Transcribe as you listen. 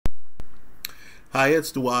Hi,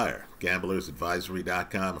 it's Dwyer,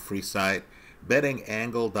 gamblersadvisory.com, a free site,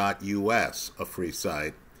 bettingangle.us, a free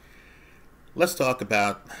site. Let's talk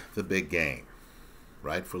about the big game,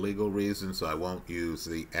 right? For legal reasons, I won't use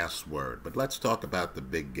the S word, but let's talk about the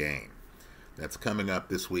big game that's coming up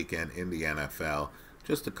this weekend in the NFL.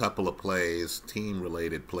 Just a couple of plays,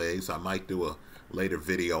 team-related plays. I might do a later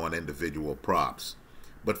video on individual props.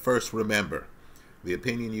 But first, remember, the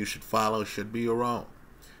opinion you should follow should be your own.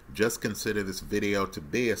 Just consider this video to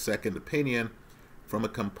be a second opinion from a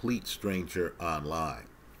complete stranger online.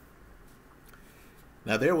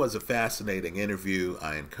 Now, there was a fascinating interview.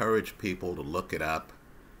 I encourage people to look it up.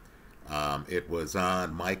 It was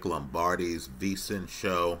on Mike Lombardi's VSiN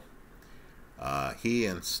show. He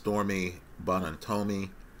and Stormy Buonantony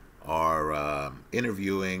are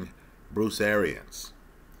interviewing Bruce Arians,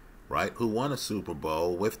 right, who won a Super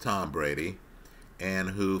Bowl with Tom Brady,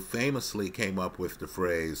 and who famously came up with the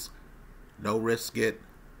phrase, no risk it,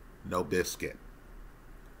 no biscuit.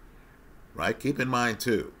 Right? Keep in mind,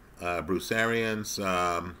 too, Bruce Arians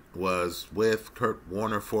was with Kurt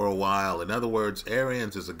Warner for a while. In other words,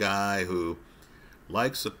 Arians is a guy who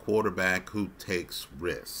likes a quarterback who takes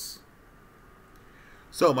risks.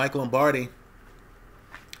 So Mike Lombardi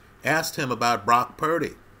asked him about Brock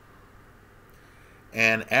Purdy,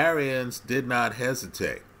 and Arians did not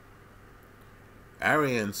hesitate.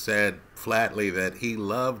 Arians said flatly that he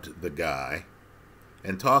loved the guy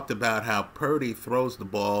and talked about how Purdy throws the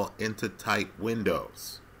ball into tight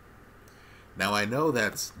windows. Now, I know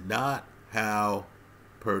that's not how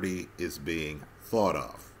Purdy is being thought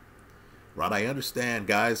of. Right? I understand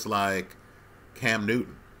guys like Cam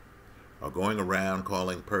Newton are going around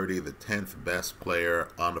calling Purdy the 10th best player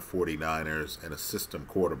on the 49ers and a system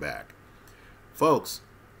quarterback. Folks,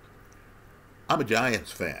 I'm a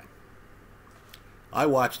Giants fan. I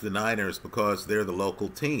watch the Niners because they're the local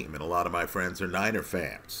team, and a lot of my friends are Niner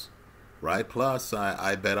fans, right? Plus,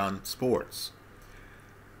 I bet on sports.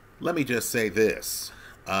 Let me just say this.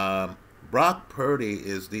 Brock Purdy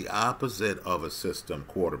is the opposite of a system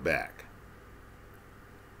quarterback.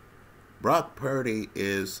 Brock Purdy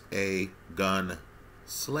is a gun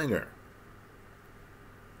slinger,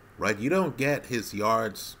 right? You don't get his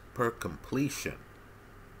yards per completion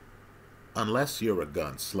unless you're a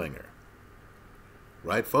gun slinger.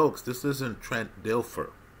 Right, folks? This isn't Trent Dilfer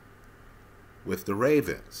with the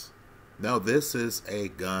Ravens. No, this is a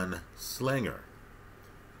gun slinger.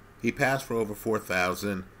 He passed for over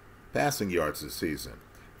 4,000 passing yards this season.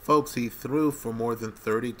 Folks, he threw for more than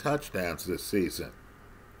 30 touchdowns this season.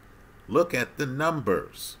 Look at the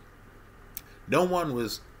numbers. No one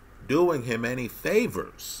was doing him any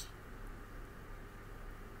favors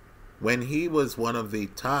when he was one of the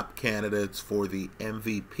top candidates for the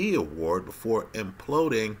MVP award before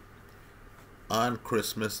imploding on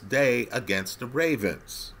Christmas Day against the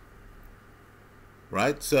Ravens.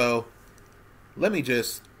 Right? So, let me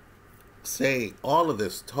just say all of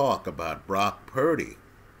this talk about Brock Purdy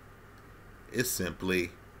is simply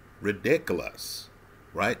ridiculous.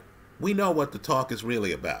 Right? We know what the talk is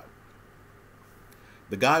really about.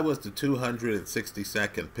 The guy was the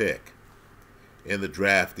 262nd pick in the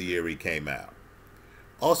draft the year he came out.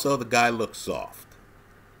 Also, the guy looks soft,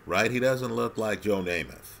 right? He doesn't look like Joe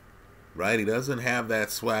Namath, right? He doesn't have that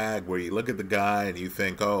swag where you look at the guy and you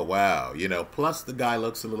think, oh, wow, plus the guy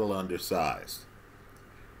looks a little undersized,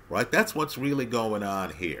 right? That's what's really going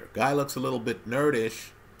on here. Guy looks a little bit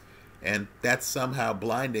nerdish, and that's somehow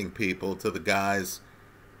blinding people to the guy's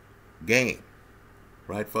game,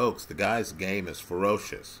 right, folks? The guy's game is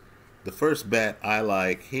ferocious. The first bet I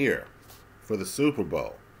like here for the Super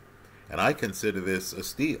Bowl, and I consider this a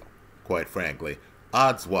steal, quite frankly,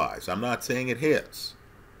 odds-wise. I'm not saying it hits,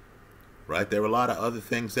 right? There are a lot of other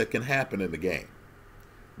things that can happen in the game,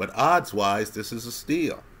 but odds-wise, this is a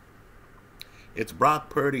steal. It's Brock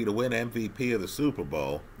Purdy to win MVP of the Super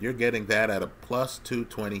Bowl. You're getting that at a plus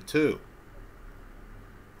 222,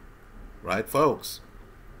 right, folks?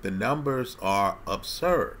 The numbers are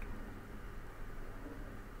absurd.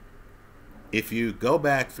 If you go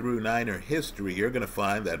back through Niner history, you're going to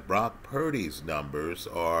find that Brock Purdy's numbers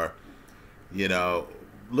are,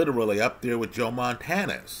 literally up there with Joe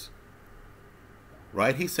Montana's.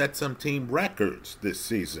 Right? He set some team records this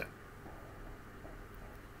season.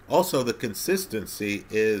 Also, the consistency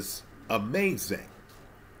is amazing.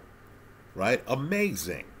 Right?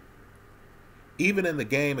 Amazing. Even in the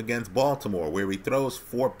game against Baltimore, where he throws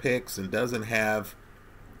 4 picks and doesn't have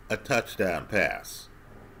a touchdown pass.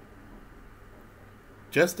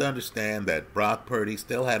 Just to understand that Brock Purdy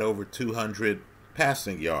still had over 200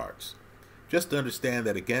 passing yards. Just to understand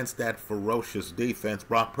that against that ferocious defense,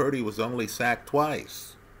 Brock Purdy was only sacked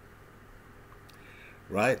twice.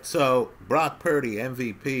 Right? So, Brock Purdy,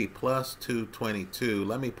 MVP, plus 222.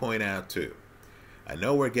 Let me point out, too, I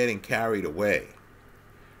know we're getting carried away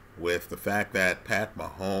with the fact that Pat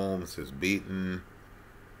Mahomes has beaten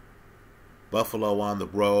Buffalo on the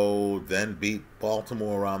road, then beat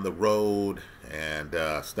Baltimore on the road, and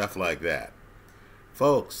stuff like that.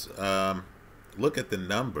 Folks, look at the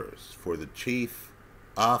numbers for the Chief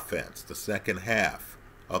offense, the second half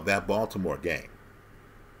of that Baltimore game.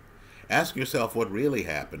 Ask yourself what really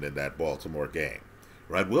happened in that Baltimore game,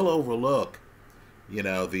 right? We'll overlook,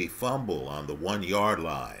 the fumble on the 1 yard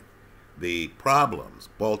line, the problems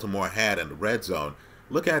Baltimore had in the red zone.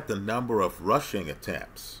 Look at the number of rushing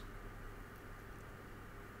attempts.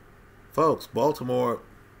 Folks, Baltimore,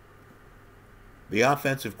 the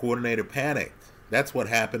offensive coordinator panicked. That's what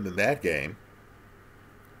happened in that game.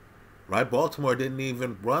 Right? Baltimore didn't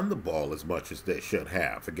even run the ball as much as they should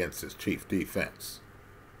have against his Chief defense.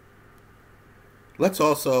 Let's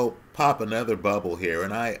also pop another bubble here,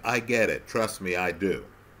 and I get it. Trust me, I do.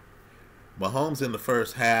 Mahomes in the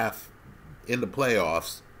first half in the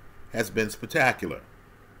playoffs has been spectacular.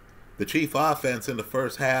 The Chief offense in the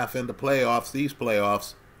first half in the playoffs, these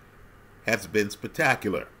playoffs, has been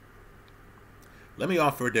spectacular. Let me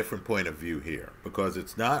offer a different point of view here, because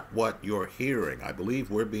it's not what you're hearing. I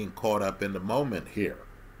believe we're being caught up in the moment here.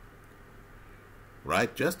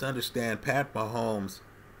 Right? Just understand, Pat Mahomes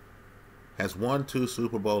has won 2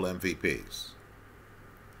 Super Bowl MVPs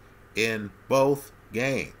in both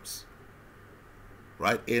games.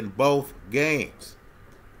 Right? In both games.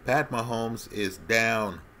 Pat Mahomes is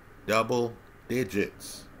down double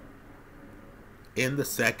digits in the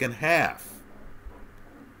second half.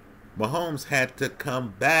 Mahomes had to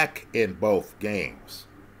come back in both games.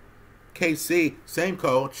 KC, same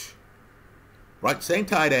coach, right? Same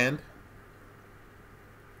tight end.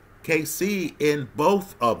 KC in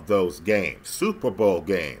both of those games, Super Bowl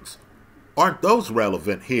games. Aren't those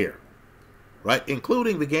relevant here? Right?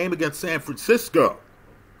 Including the game against San Francisco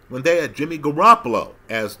when they had Jimmy Garoppolo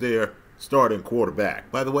as their starting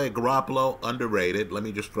quarterback. By the way, Garoppolo, underrated. Let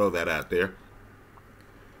me just throw that out there.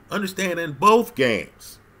 Understand, in both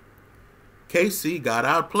games, KC got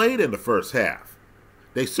outplayed in the first half.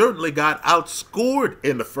 They certainly got outscored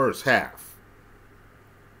in the first half.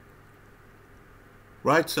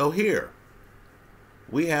 Right, so here,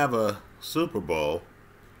 we have a Super Bowl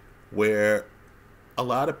where a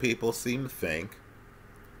lot of people seem to think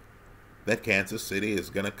that Kansas City is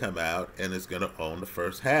going to come out and is going to own the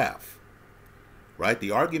first half. Right,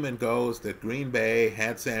 the argument goes that Green Bay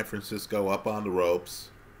had San Francisco up on the ropes,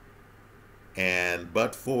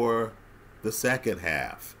 but for the second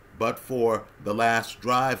half, but for the last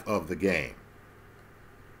drive of the game,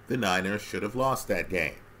 the Niners should have lost that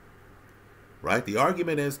game. Right? The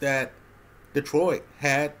argument is that Detroit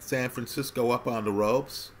had San Francisco up on the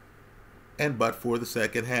ropes, but for the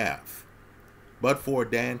second half, but for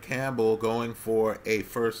Dan Campbell going for a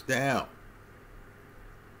first down,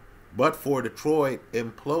 but for Detroit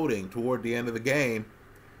imploding toward the end of the game,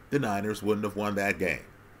 the Niners wouldn't have won that game.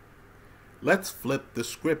 Let's flip the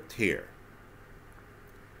script here.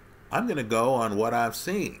 I'm going to go on what I've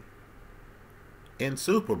seen in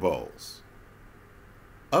Super Bowls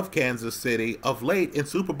of Kansas City of late, in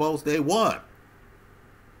Super Bowls they won.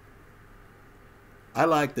 I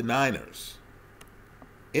like the Niners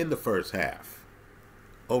in the first half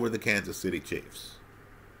over the Kansas City Chiefs.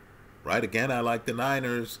 Right? Again, I like the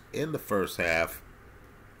Niners in the first half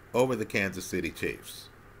over the Kansas City Chiefs.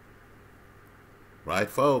 Right,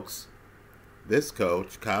 folks? This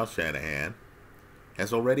coach, Kyle Shanahan,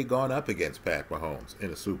 has already gone up against Pat Mahomes in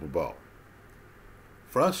a Super Bowl.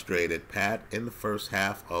 Frustrated Pat in the first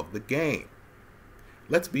half of the game.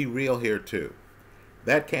 Let's be real here too.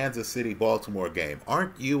 That Kansas City-Baltimore game,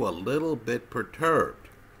 aren't you a little bit perturbed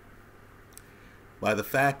by the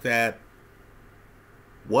fact that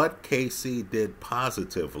what KC did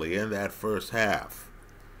positively in that first half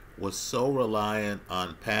was so reliant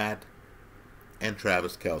on Pat and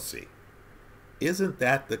Travis Kelce? Isn't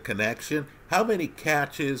that the connection? How many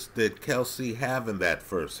catches did Kelce have in that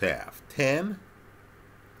first half? 10?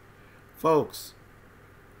 Folks,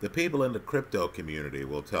 the people in the crypto community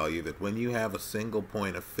will tell you that when you have a single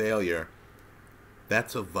point of failure,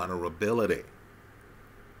 that's a vulnerability.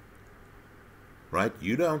 Right?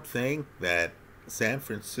 You don't think that San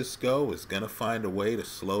Francisco is going to find a way to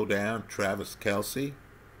slow down Travis Kelce?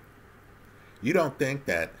 You don't think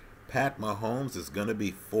that Pat Mahomes is going to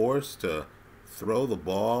be forced to throw the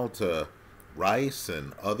ball to Rice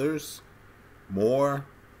and others more?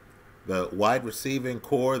 The wide receiving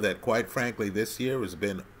core that, quite frankly, this year has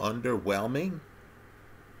been underwhelming?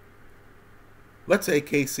 Let's say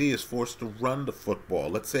KC is forced to run the football.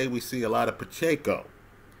 Let's say we see a lot of Pacheco.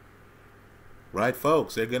 Right,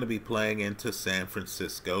 folks? They're going to be playing into San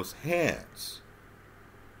Francisco's hands.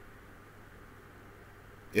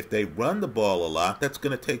 If they run the ball a lot, that's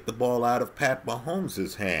going to take the ball out of Pat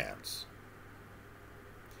Mahomes' hands.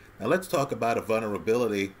 Now let's talk about a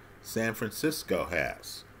vulnerability San Francisco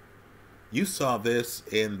has. You saw this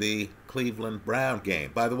in the Cleveland Brown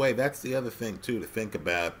game. By the way, that's the other thing, too, to think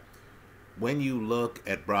about when you look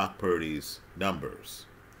at Brock Purdy's numbers.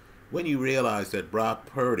 When you realize that Brock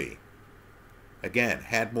Purdy, again,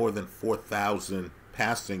 had more than 4,000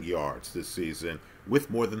 passing yards this season with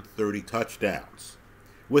more than 30 touchdowns,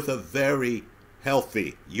 with a very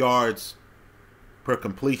healthy yards per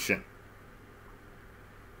completion.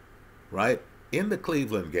 Right? In the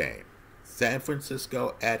Cleveland game, San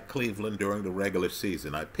Francisco at Cleveland during the regular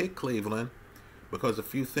season. I picked Cleveland because a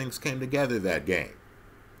few things came together that game.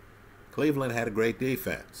 Cleveland had a great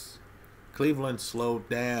defense. Cleveland slowed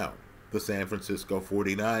down the San Francisco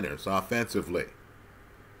 49ers offensively.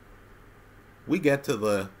 We get to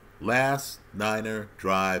the last Niner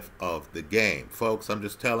drive of the game. Folks, I'm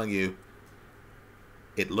just telling you,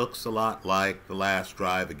 it looks a lot like the last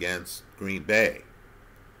drive against Green Bay.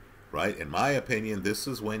 Right? In my opinion, this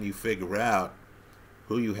is when you figure out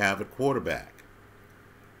who you have at quarterback.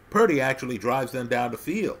 Purdy actually drives them down the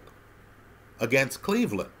field against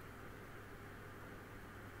Cleveland.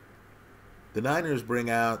 The Niners bring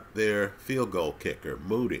out their field goal kicker,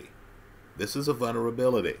 Moody. This is a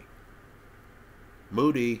vulnerability.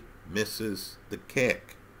 Moody misses the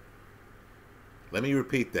kick. Let me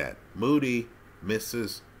repeat that. Moody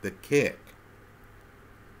misses the kick.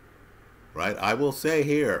 Right? I will say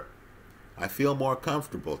here, I feel more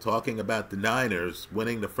comfortable talking about the Niners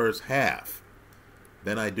winning the first half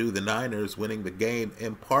than I do the Niners winning the game,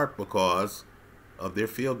 in part because of their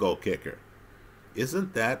field goal kicker.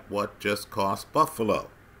 Isn't that what just cost Buffalo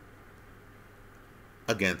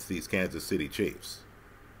against these Kansas City Chiefs?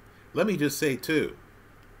 Let me just say, too,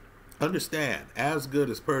 understand, as good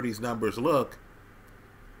as Purdy's numbers look,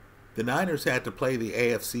 the Niners had to play the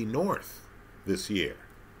AFC North this year.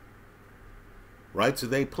 Right? So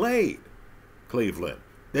they played Cleveland.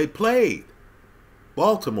 They played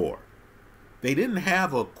Baltimore. They didn't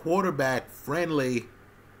have a quarterback-friendly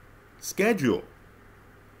schedule.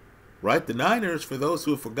 Right? The Niners, for those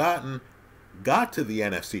who have forgotten, got to the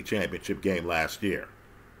NFC Championship game last year.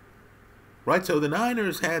 Right? So the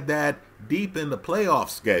Niners had that deep in the playoff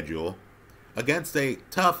schedule against a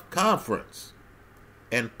tough conference.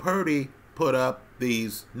 And Purdy put up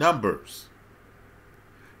these numbers.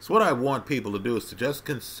 So what I want people to do is to just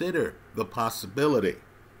consider the possibility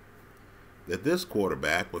that this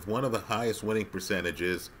quarterback, with one of the highest winning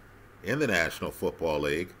percentages in the National Football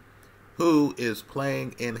League, who is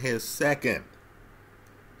playing in his second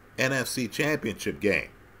NFC Championship game,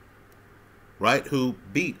 right, who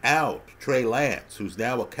beat out Trey Lance, who's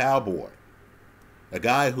now a Cowboy, a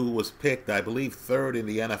guy who was picked, I believe, third in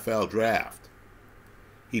the NFL draft.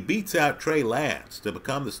 He beats out Trey Lance to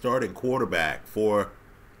become the starting quarterback for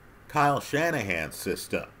Kyle Shanahan's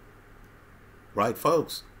system. Right,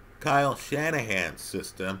 folks? Kyle Shanahan's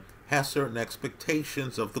system has certain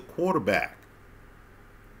expectations of the quarterback.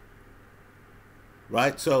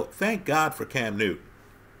 Right? So thank God for Cam Newton.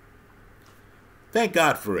 Thank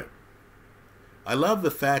God for him. I love the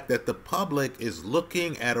fact that the public is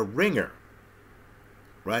looking at a ringer.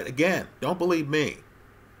 Right? Again, don't believe me.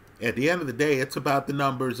 At the end of the day, it's about the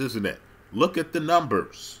numbers, isn't it? Look at the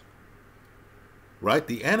numbers. Right?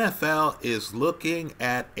 The NFL is looking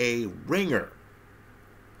at a ringer.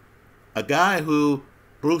 A guy who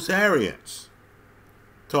Bruce Arians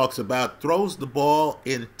talks about throws the ball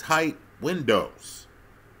in tight windows.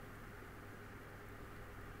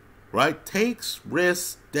 Right? Takes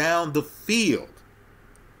risks down the field.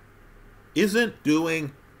 Isn't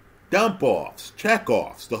doing dump-offs,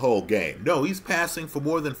 check-offs the whole game. No, he's passing for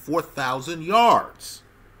more than 4,000 yards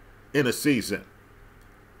in a season.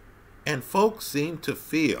 And folks seem to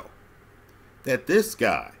feel that this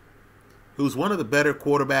guy, who's one of the better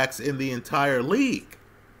quarterbacks in the entire league,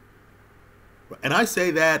 and I say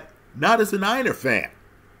that not as a Niner fan,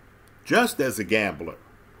 just as a gambler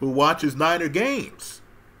who watches Niner games.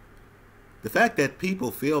 The fact that people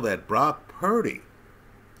feel that Brock Purdy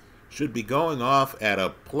should be going off at a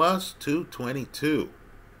plus 222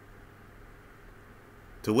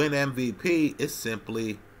 to win MVP is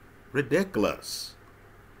simply ridiculous.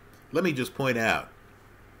 Let me just point out,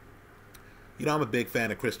 I'm a big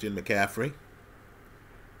fan of Christian McCaffrey,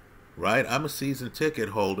 right? I'm a season ticket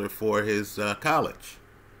holder for his college,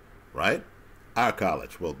 right? Our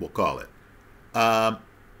college, we'll call it.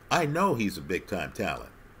 I know he's a big-time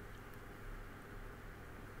talent.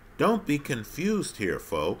 Don't be confused here,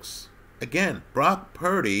 folks. Again, Brock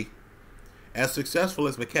Purdy, as successful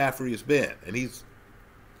as McCaffrey has been, and he's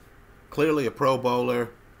clearly a Pro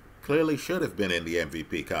Bowler, clearly should have been in the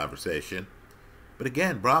MVP conversation. But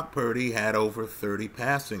again, Brock Purdy had over 30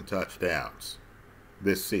 passing touchdowns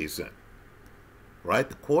this season. Right?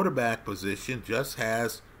 The quarterback position just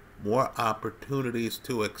has more opportunities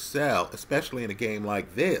to excel, especially in a game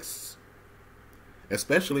like this.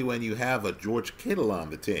 Especially when you have a George Kittle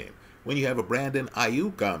on the team, when you have a Brandon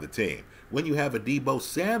Ayuk on the team, when you have a Deebo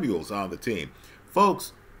Samuels on the team.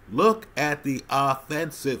 Folks, look at the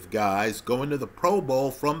offensive guys going to the Pro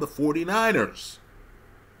Bowl from the 49ers.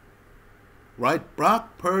 Right?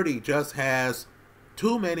 Brock Purdy just has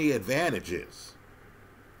too many advantages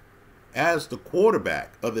as the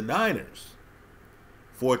quarterback of the Niners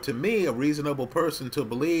for, to me, a reasonable person to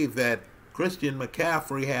believe that Christian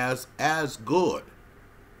McCaffrey has as good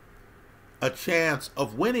a chance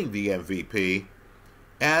of winning the MVP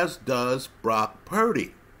as does Brock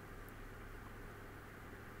Purdy.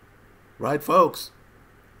 Right, folks?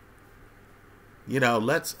 You know,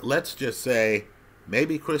 let's just say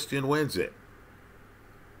maybe Christian wins it.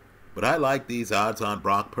 But I like these odds on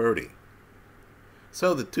Brock Purdy.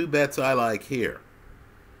 So the two bets I like here,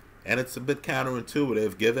 and it's a bit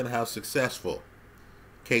counterintuitive given how successful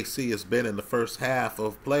KC has been in the first half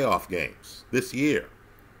of playoff games this year.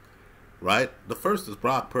 Right? The first is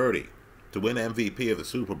Brock Purdy to win MVP of the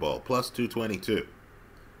Super Bowl, plus 222.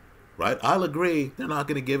 Right? I'll agree they're not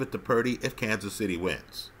going to give it to Purdy if Kansas City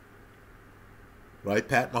wins. Right?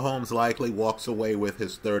 Pat Mahomes likely walks away with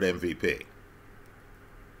his third MVP.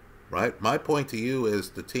 Right? My point to you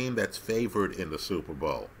is the team that's favored in the Super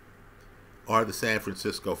Bowl are the San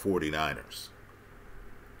Francisco 49ers.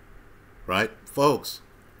 Right? Folks,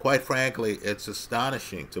 quite frankly, it's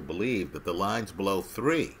astonishing to believe that the line's below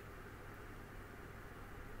 3,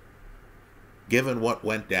 given what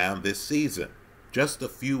went down this season just a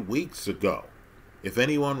few weeks ago. If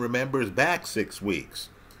anyone remembers back 6 weeks,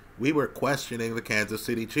 we were questioning the Kansas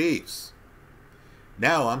City Chiefs.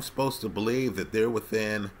 Now I'm supposed to believe that they're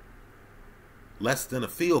within less than a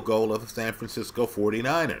field goal of the San Francisco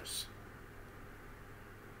 49ers.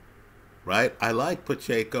 Right? I like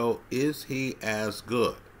Pacheco. Is he as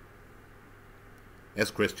good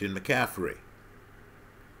as Christian McCaffrey?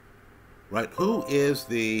 Right? Who is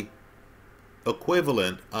the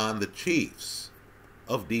equivalent on the Chiefs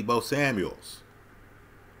of Deebo Samuels?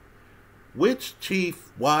 Which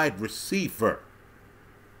Chief wide receiver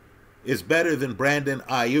is better than Brandon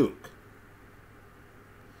Ayuk?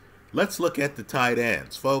 Let's look at the tight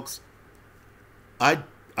ends. Folks, I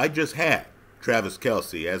just had Travis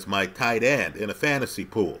Kelce as my tight end in a fantasy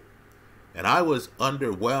pool, and I was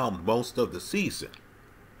underwhelmed most of the season.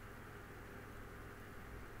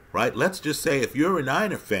 Right? Let's just say if you're a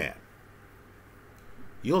Niner fan,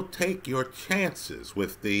 you'll take your chances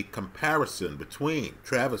with the comparison between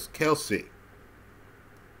Travis Kelce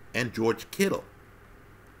and George Kittle.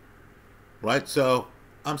 Right? So,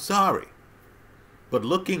 I'm sorry. But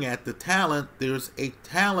looking at the talent, there's a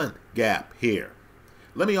talent gap here.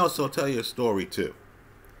 Let me also tell you a story, too.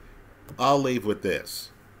 I'll leave with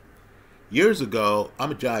this. Years ago,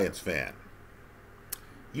 I'm a Giants fan.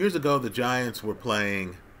 Years ago, the Giants were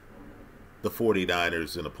playing the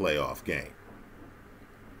 49ers in a playoff game.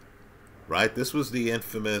 Right? This was the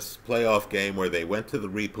infamous playoff game where they went to the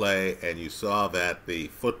replay and you saw that the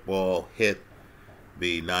football hit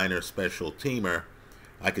the Niner special teamer.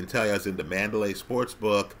 I can tell you, I was in the Mandalay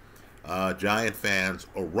Sportsbook, Giant fans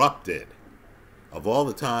erupted. Of all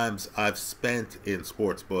the times I've spent in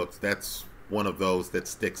sportsbooks, that's one of those that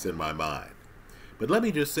sticks in my mind. But let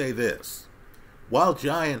me just say this. While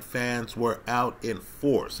Giant fans were out in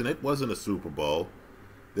force, and it wasn't a Super Bowl,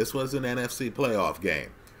 this was an NFC playoff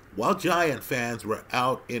game. While Giant fans were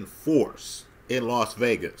out in force in Las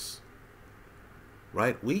Vegas,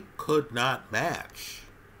 right, we could not match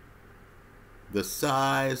the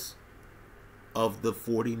size of the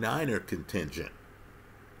 49er contingent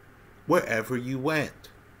wherever you went.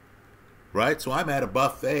 Right? So I'm at a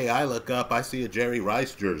buffet, I look up, I see a Jerry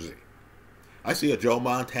Rice jersey. I see a Joe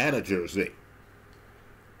Montana jersey.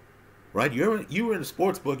 Right? You were in a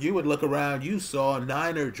sports book, you would look around, you saw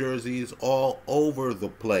Niner jerseys all over the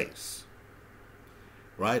place.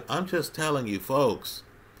 Right? I'm just telling you, folks,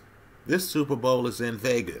 this Super Bowl is in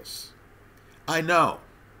Vegas. I know.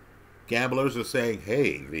 Gamblers are saying,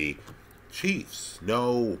 hey, the Chiefs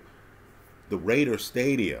know the Raider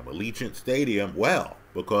Stadium, Allegiant Stadium, well,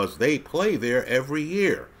 because they play there every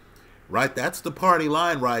year. Right? That's the party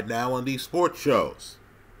line right now on these sports shows.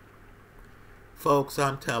 Folks,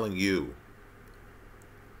 I'm telling you,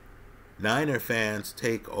 Niner fans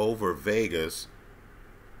take over Vegas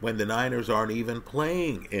when the Niners aren't even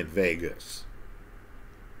playing in Vegas.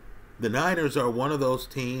 The Niners are one of those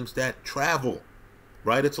teams that travel,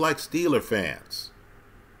 right? It's like Steeler fans.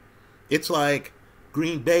 It's like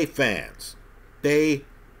Green Bay fans. They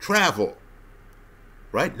travel.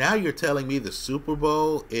 Right now you're telling me the Super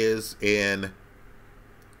Bowl is in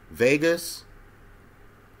Vegas?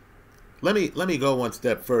 Let me go one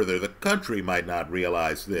step further. The country might not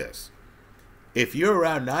realize this. If you're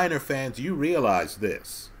around Niner fans, you realize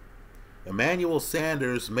this. Emmanuel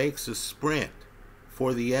Sanders makes a sprint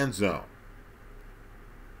for the end zone.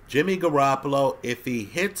 Jimmy Garoppolo, if he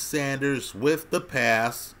hits Sanders with the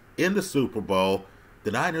pass in the Super Bowl,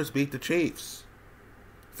 the Niners beat the Chiefs.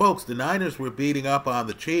 Folks, the Niners were beating up on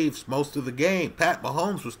the Chiefs most of the game. Pat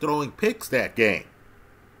Mahomes was throwing picks that game.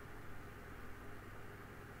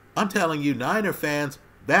 I'm telling you, Niner fans,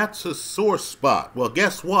 that's a sore spot. Well,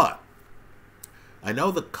 guess what? I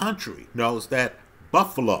know the country knows that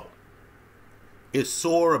Buffalo is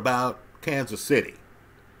sore about Kansas City.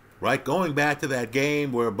 Right? Going back to that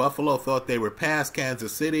game where Buffalo thought they were past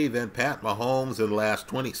Kansas City, then Pat Mahomes in the last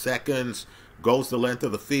 20 seconds goes the length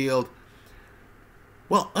of the field.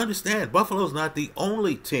 Well, understand, Buffalo's not the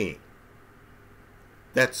only team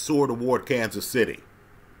that's sore toward Kansas City.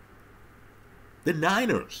 The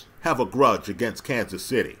Niners have a grudge against Kansas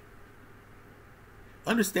City.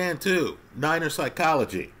 Understand, too, Niner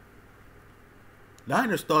psychology.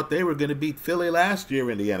 Niners thought they were going to beat Philly last year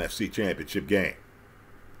in the NFC Championship game.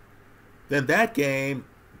 Then that game,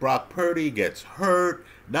 Brock Purdy gets hurt.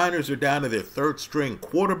 Niners are down to their third-string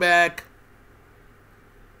quarterback.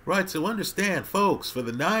 Right, so understand, folks, for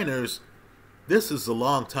the Niners, this is a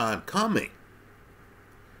long time coming.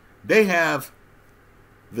 They have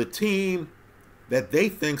the team that they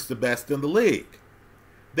think's the best in the league.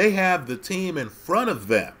 They have the team in front of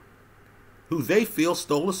them who they feel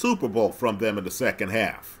stole a Super Bowl from them in the second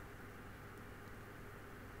half.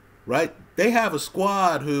 Right? They have a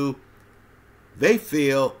squad who they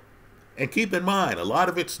feel, and keep in mind, a lot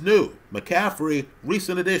of it's new. McCaffrey,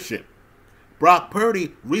 recent addition. Brock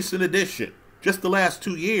Purdy, recent addition. Just the last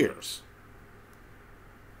 2 years.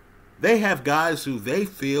 They have guys who they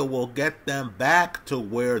feel will get them back to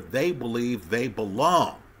where they believe they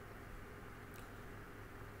belong.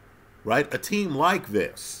 Right? A team like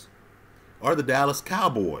this are the Dallas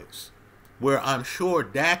Cowboys, where I'm sure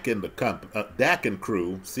Dak and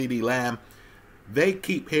crew, CeeDee Lamb, they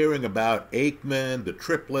keep hearing about Aikman, the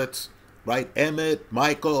triplets, right? Emmett,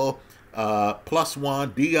 Michael, plus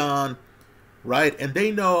one, Dion, right? And they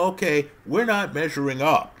know, okay, we're not measuring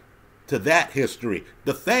up to that history.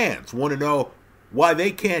 The fans want to know why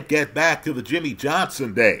they can't get back to the Jimmy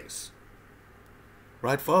Johnson days.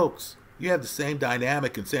 Right, folks? You have the same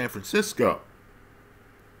dynamic in San Francisco.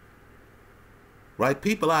 Right?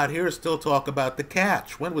 People out here still talk about the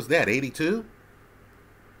catch. When was that, 82?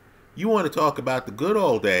 You want to talk about the good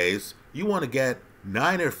old days. You want to get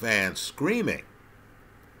Niner fans screaming.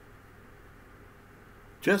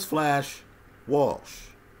 Just flash Walsh,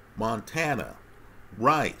 Montana,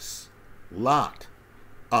 Rice, Lott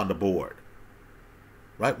on the board.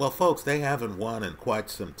 Right? Well, folks, they haven't won in quite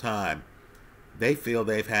some time. They feel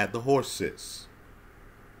they've had the horses.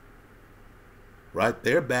 Right?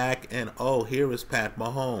 They're back, and oh, here is Pat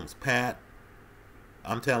Mahomes. Pat,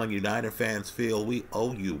 I'm telling you, Niner fans feel we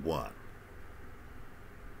owe you one.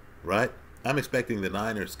 Right? I'm expecting the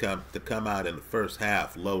Niners to come out in the first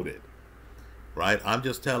half loaded. Right? I'm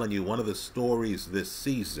just telling you, one of the stories this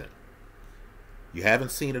season, you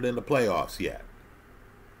haven't seen it in the playoffs yet,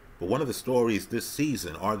 but one of the stories this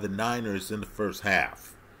season are the Niners in the first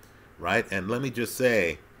half. Right? And let me just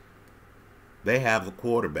say, they have the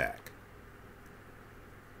quarterback.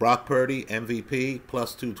 Brock Purdy, MVP,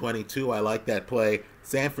 plus 222. I like that play.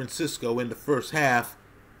 San Francisco in the first half,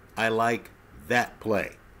 I like that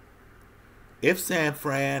play. If San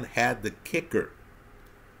Fran had the kicker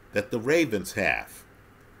that the Ravens have,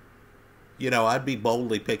 I'd be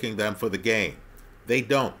boldly picking them for the game. They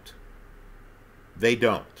don't. They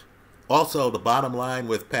don't. Also, the bottom line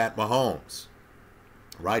with Pat Mahomes,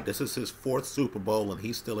 right? This is his 4th Super Bowl, and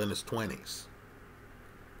he's still in his 20s.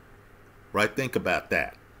 Right? Think about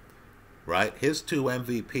that. Right? His 2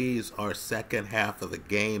 MVPs are second half of the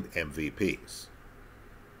game MVPs.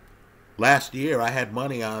 Last year, I had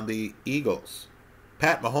money on the Eagles.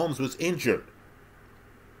 Pat Mahomes was injured.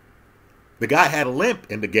 The guy had a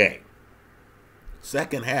limp in the game.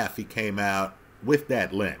 Second half, he came out with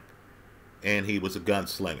that limp, and he was a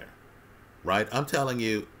gunslinger. Right? I'm telling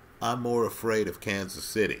you, I'm more afraid of Kansas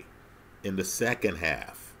City in the second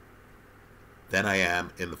half than I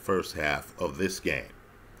am in the first half of this game.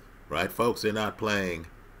 Right, folks? They're not playing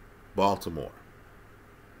Baltimore.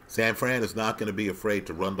 San Fran is not going to be afraid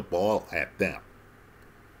to run the ball at them.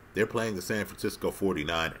 They're playing the San Francisco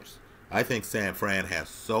 49ers. I think San Fran has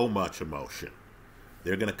so much emotion.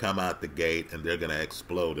 They're going to come out the gate and they're going to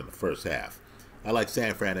explode in the first half. I like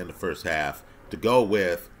San Fran in the first half to go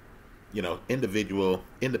with, individual,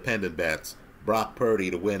 independent bets. Brock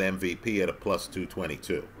Purdy to win MVP at a plus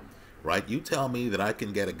 222. Right? You tell me that I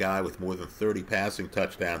can get a guy with more than 30 passing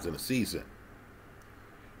touchdowns in a season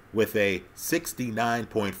with a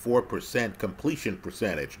 69.4% completion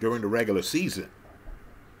percentage during the regular season.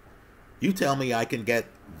 You tell me I can get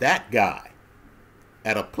that guy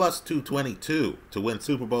at a plus 222 to win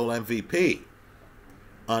Super Bowl MVP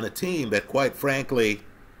on a team that, quite frankly,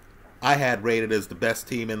 I had rated as the best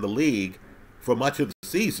team in the league for much of the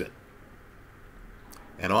season.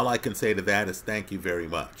 And all I can say to that is thank you very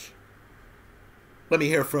much. Let me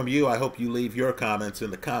hear from you. I hope you leave your comments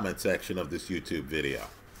in the comment section of this YouTube video.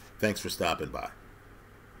 Thanks for stopping by.